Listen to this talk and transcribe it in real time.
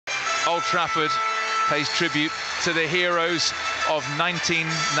Old Trafford pays tribute to the heroes of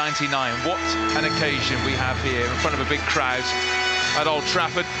 1999. What an occasion we have here in front of a big crowd at Old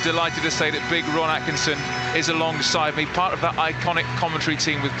Trafford. Delighted to say that big Ron Atkinson is alongside me, part of that iconic commentary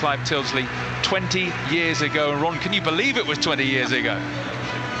team with Clive Tildesley 20 years ago. And Ron, can you believe it was 20 years ago?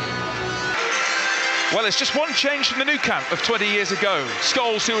 Well, it's just one change from the new camp of 20 years ago.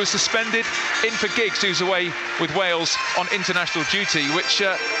 Scholes, who was suspended, in for Giggs, who's away with Wales on international duty, which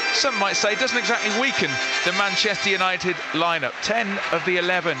some might say doesn't exactly weaken the Manchester United lineup. 10 of the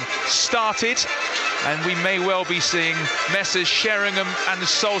 11 started, and we may well be seeing Messrs Sheringham and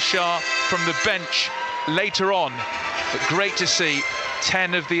Solskjaer from the bench later on. But great to see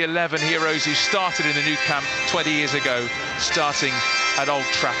 10 of the 11 heroes who started in the new camp 20 years ago starting at Old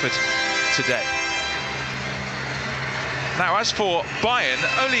Trafford today. Now, as for Bayern,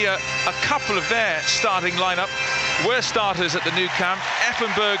 only a couple of their starting lineup were starters at the new camp.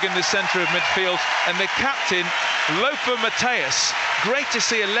 Effenberg in the centre of midfield, and the captain, Lothar Matthäus. Great to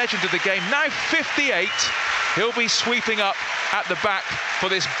see a legend of the game, now 58. He'll be sweeping up at the back for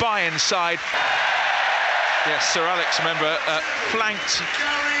this Bayern side. Yes, Sir Alex, remember, flanked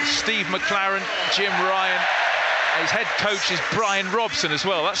Steve McLaren, Jim Ryan. His head coach is Brian Robson as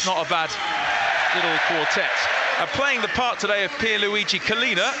well. That's not a bad little quartet. Playing the part today of Pierluigi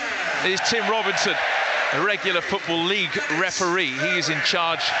Collina is Tim Robinson, a regular Football League referee. He is in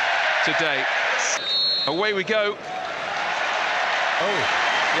charge today. Away we go. Oh,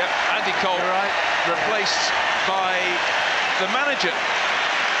 yep, Andy Cole, right, replaced by the manager.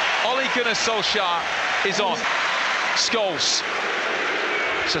 Ole Gunnar Solskjaer is on. Scholes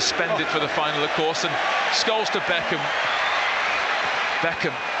suspended for the final, of course, and Scholes to Beckham.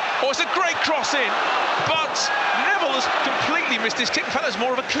 Beckham. Oh, it's a great cross in, but Neville has completely missed his kick. In fact, there's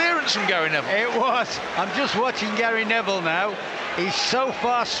more of a clearance from Gary Neville. It was. I'm just watching Gary Neville now. He's so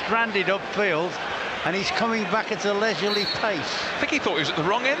far stranded upfield, and he's coming back at a leisurely pace. I think he thought he was at the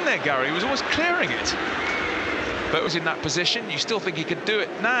wrong end there, Gary. He was almost clearing it. But it was in that position. You still think he could do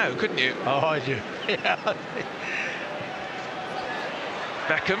it now, couldn't you? Oh, I do. Yeah.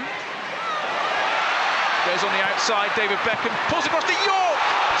 Beckham. Goes on the outside, David Beckham pulls across to York.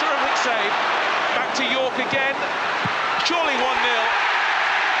 Terrific save. Back to York again. Surely 1-0.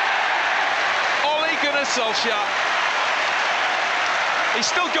 Ole Gunnar Solskjaer. He's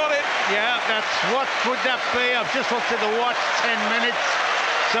still got it. Yeah, that's what would that be? I've just looked at the watch, 10 minutes.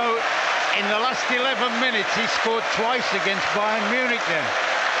 So in the last 11 minutes, he scored twice against Bayern Munich then.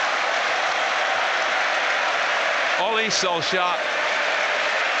 Ole Solskjaer.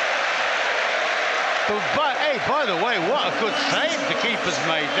 But hey, by the way, what a good save the keeper's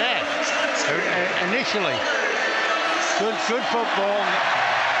made there. Initially, good football.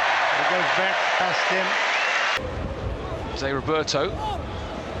 It goes back past him. Zé Roberto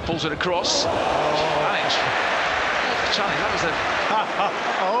pulls it across. Challenge. Challenge. That was a.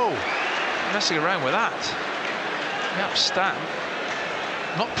 Oh, messing around with that. Yep, Stan.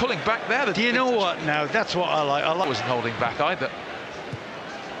 Not pulling back there. Do you know what? Now that's what I like. I wasn't holding back either.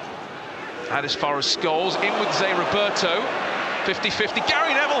 And as far as Scholes, in with Zé Roberto, 50-50.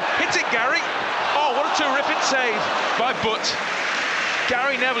 Gary Neville, hit it, Gary. Oh, what a terrific save by Butt.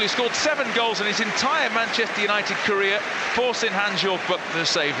 Gary Neville, who scored 7 goals in his entire Manchester United career, forcing Hans-Jörg Butt to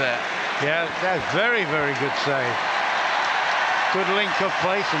save there. Yeah, that's very, very good save. Good link-up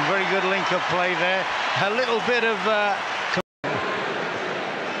play, some very good link-up play there. A little bit of...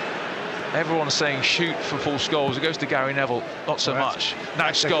 Everyone's saying shoot for Paul Scholes. It goes to Gary Neville, not so much. Now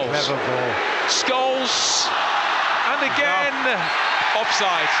Scholes. Scholes, and again,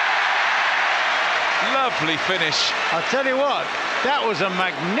 offside. Lovely finish. I'll tell you what, that was a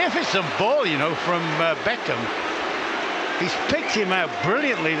magnificent ball, you know, from Beckham. He's picked him out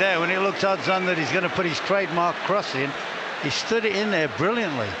brilliantly there when it looked odds on that he's going to put his trademark cross in. He stood it in there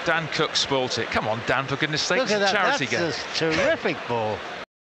brilliantly. Dan Cook spoilt it. Come on, Dan, for goodness sake, it's a charity game. That's a terrific ball.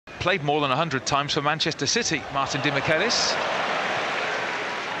 Played more than 100 times for Manchester City, Martin de Michelis.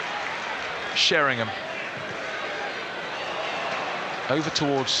 Sheringham. Over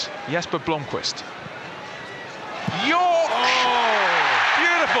towards Jesper Blomqvist. York! Oh,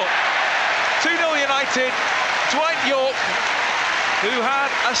 beautiful! 2-0 United. Dwight York, who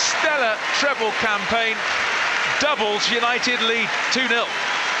had a stellar treble campaign, doubles United lead 2-0.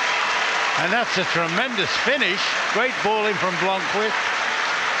 And that's a tremendous finish. Great ball in from Blomqvist.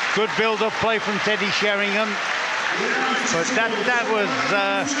 Good build-up play from Teddy Sheringham, but that was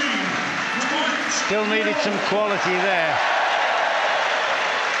still needed some quality there.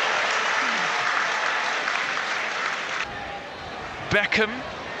 Beckham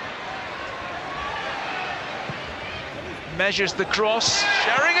measures the cross.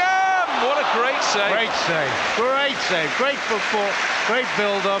 Sheringham! save. Great save. Great save. Great football. Great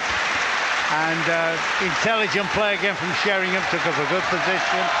build-up. And intelligent play again from Sheringham. Took up a good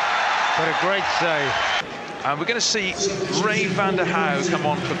position. But a great save. And we're going to see Ray van der Houw come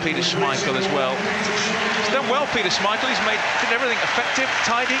on for Peter Schmeichel as well. He's done well, Peter Schmeichel. He's did everything effective,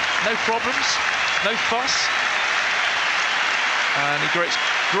 tidy, no problems, no fuss. And he gets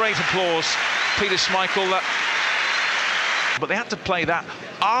great applause, Peter Schmeichel. But they had to play that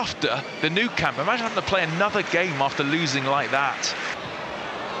after the Nou Camp. Imagine having to play another game after losing like that.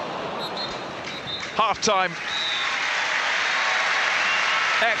 Half-time.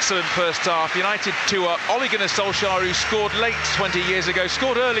 Excellent first half. United 2-up. Ole Gunnar Solskjaer, who scored late 20 years ago,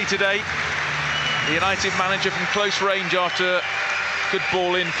 scored early today. The United manager from close range after a good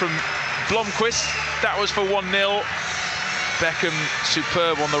ball in from Blomqvist. That was for 1-0. Beckham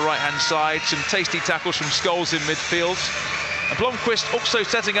superb on the right-hand side. Some tasty tackles from Scholes in midfield. And Blomqvist also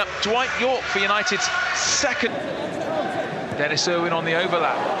setting up Dwight York for United's second. Dennis Irwin on the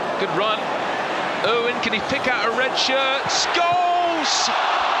overlap. Good run. Irwin, can he pick out a red shirt? Scholes!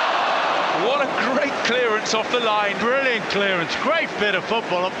 What a great clearance off the line. Brilliant clearance. Great bit of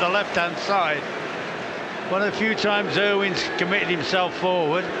football up the left-hand side. One of the few times Irwin's committed himself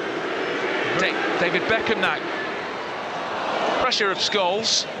forward. David Beckham now. Pressure of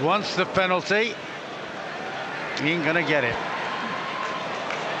Scholes. Wants the penalty. He ain't going to get it.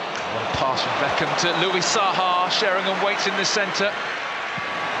 What a pass from Beckham to Louis Saha. Sheringham waits in the centre.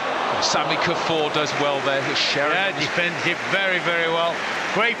 Sami Kuffour does well there. Sheringham defends it very, very well.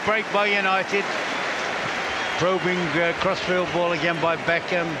 Great break by United. Probing crossfield ball again by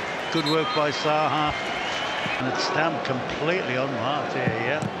Beckham. Good work by Saha. And it's stamped completely unmarked here,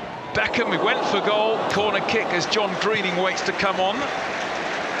 yeah. Beckham, he went for goal. Corner kick as John Greening waits to come on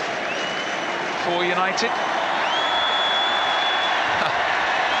for United.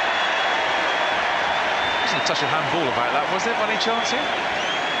 Wasn't a touch of handball about that, was it, by any chance here?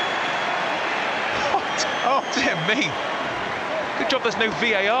 Oh, dear me. Good job there's no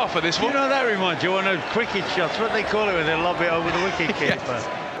VAR for this one. You know, that reminds you of one of those cricket shots, what they call it when they lob it over the wicket keeper. Yes.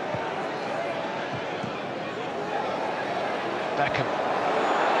 Beckham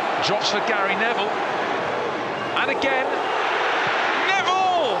drops for Gary Neville. And again,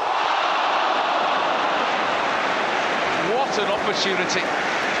 Neville! What an opportunity.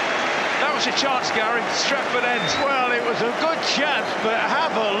 That was your chance, Gary. Stretford end. Well, it was a good chance, but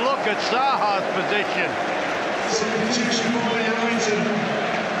have a look at Saha's position.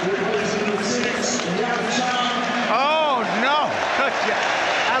 Oh no!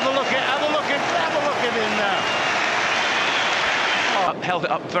 Have a look at him now. Held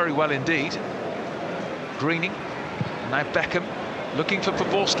it up very well indeed. Greening. Now Beckham looking for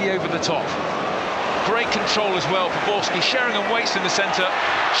Poborski over the top. Great control as well. Poborski. Sheringham waits in the centre.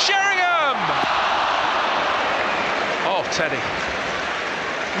 Sheringham! Oh, Teddy.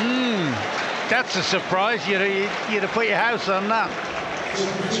 That's a surprise. You'd have put your house on that.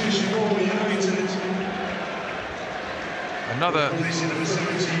 Another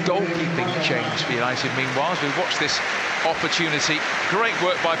goalkeeping change for United meanwhile as we watch this opportunity. Great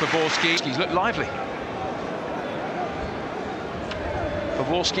work by Poborski. He's looked lively.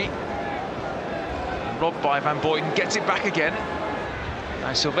 Poborski, robbed by Van Boyden, gets it back again.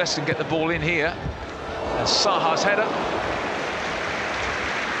 Now Sylvester can get the ball in here. And Saha's header.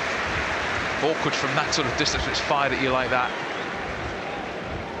 Awkward from that sort of distance when it's fired at you like that.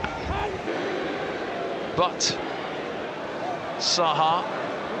 But Saha.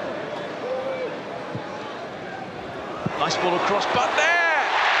 Nice ball across, but there!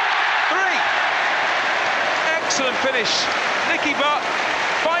 3! Excellent finish. Nicky Butt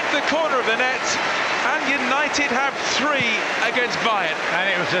finds the corner of the net, and United have 3 against Bayern. And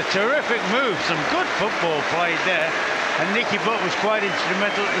it was a terrific move, some good football played there, and Nicky Butt was quite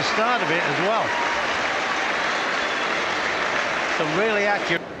instrumental at the start of it as well. Some really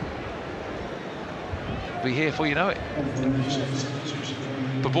accurate. Be here before you know it.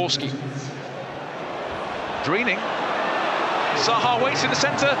 Poborski. Greening. Saha waits in the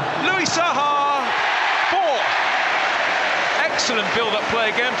centre. Louis Saha! 4! Excellent build-up play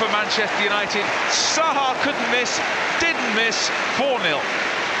again for Manchester United. Saha couldn't miss, didn't miss. 4-0.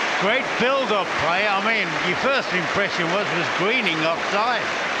 Great build-up play. I mean, your first impression was Greening offside,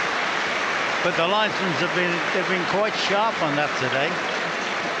 but the linesmen they've been quite sharp on that today.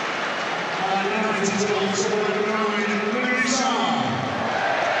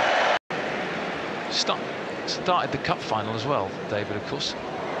 Started the cup final as well, David, of course.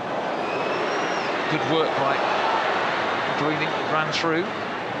 Good work by Greening, ran through.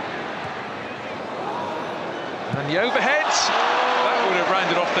 And then the overhead, that would have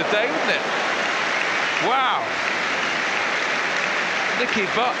rounded off the day, wouldn't it? Wow. Nicky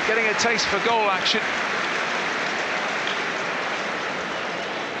Butt getting a taste for goal action.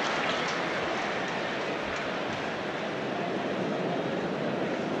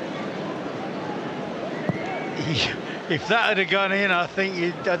 If that had gone in, I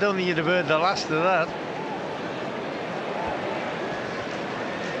don't think you'd have heard the last of that.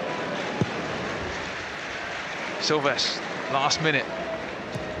 Silves, last minute.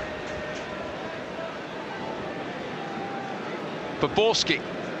 Baborski,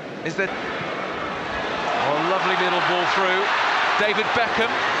 is there? Oh, lovely little ball through. David Beckham,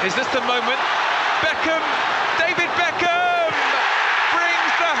 is this the moment? Beckham, David Beckham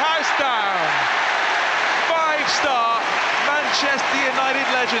brings the house down. Five-star Manchester United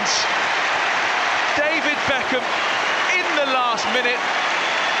legends. David Beckham, in the last minute,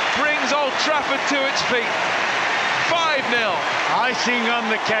 brings Old Trafford to its feet. 5-0. Icing on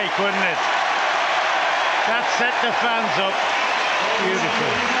the cake, wouldn't it? That set the fans up.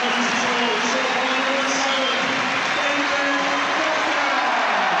 Beautiful.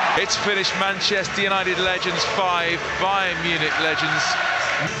 It's finished. Manchester United legends 5, Bayern Munich legends.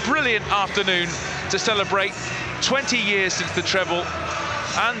 Brilliant afternoon to celebrate 20 years since the treble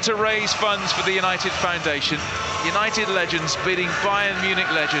and to raise funds for the United Foundation. United legends beating Bayern Munich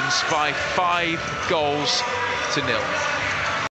legends by 5 goals to 0.